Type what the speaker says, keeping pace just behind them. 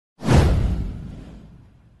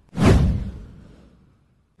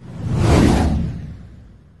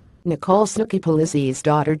Nicole Snooki Polizzi's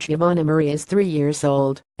daughter Giovanna Marie is 3 years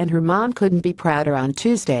old, and her mom couldn't be prouder. On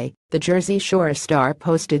Tuesday, the Jersey Shore star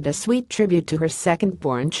posted a sweet tribute to her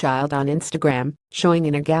second-born child on Instagram, showing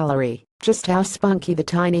in a gallery just how spunky the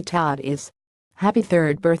tiny tot is. "Happy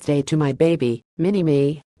third birthday to my baby,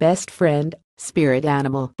 mini-me, best friend, spirit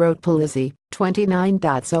animal," wrote Polizzi, 29.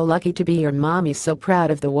 "So lucky to be your mommy, so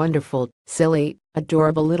proud of the wonderful, silly,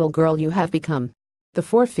 adorable little girl you have become." The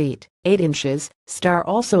 4 feet, 8 inches star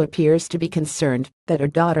also appears to be concerned that her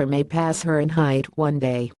daughter may pass her in height one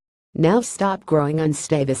day. "Now stop growing and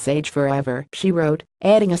stay this age forever," she wrote,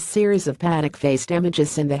 adding a series of panic-faced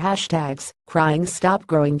images in the hashtags, crying "Stop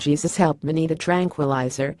growing, Jesus help me, need a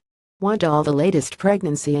tranquilizer." Want all the latest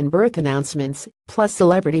pregnancy and birth announcements, plus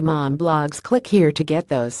celebrity mom blogs? Click here to get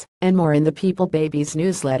those and more in the People Babies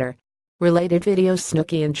newsletter. Related videos.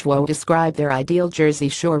 Snooki and Joe describe their ideal Jersey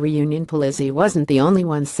Shore reunion. Polizzi wasn't the only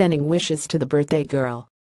one sending wishes to the birthday girl.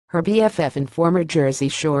 Her BFF and former Jersey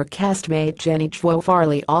Shore castmate Jenny Jo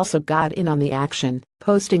Farley also got in on the action,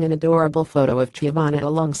 posting an adorable photo of Giovanna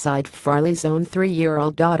alongside Farley's own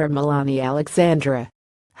 3-year-old daughter Melanie Alexandra.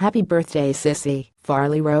 "Happy birthday, sissy,"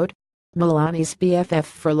 Farley wrote. "Melanie's BFF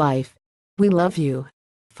for life. We love you."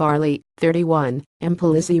 Farley, 31, and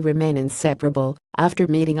Polizzi remain inseparable after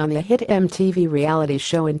meeting on the hit MTV reality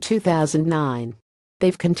show in 2009.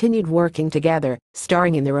 They've continued working together,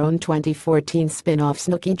 starring in their own 2014 spin-off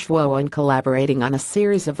Snooki Jo and collaborating on a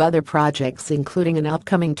series of other projects, including an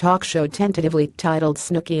upcoming talk show tentatively titled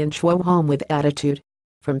Snooki and Jo Home with Attitude.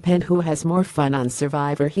 From Penn, who has more fun on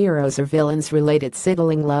Survivor, heroes or villains related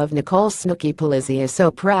sibling love? Nicole Snooki Polizzi is so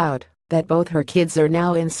proud that both her kids are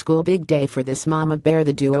now in school. Big day for this mama bear.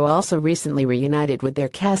 The duo also recently reunited with their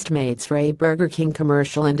castmates for a Burger King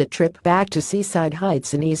commercial and a trip back to Seaside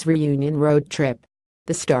Heights, an Ease reunion road trip.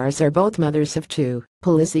 The stars are both mothers of 2,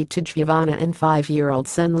 Polizzi to Giovanna and 5-year-old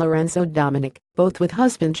son Lorenzo Dominic, both with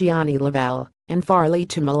husband Gianni Laval, and Farley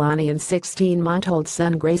to Melanie and 16-month-old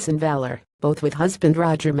son Grayson Veller, both with husband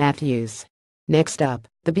Roger Matthews. Next up,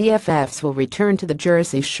 the BFFs will return to the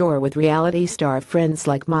Jersey Shore with reality star friends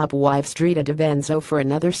like mob wife Drita DiVenzo for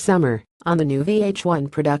another summer on the new VH1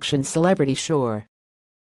 production Celebrity Shore.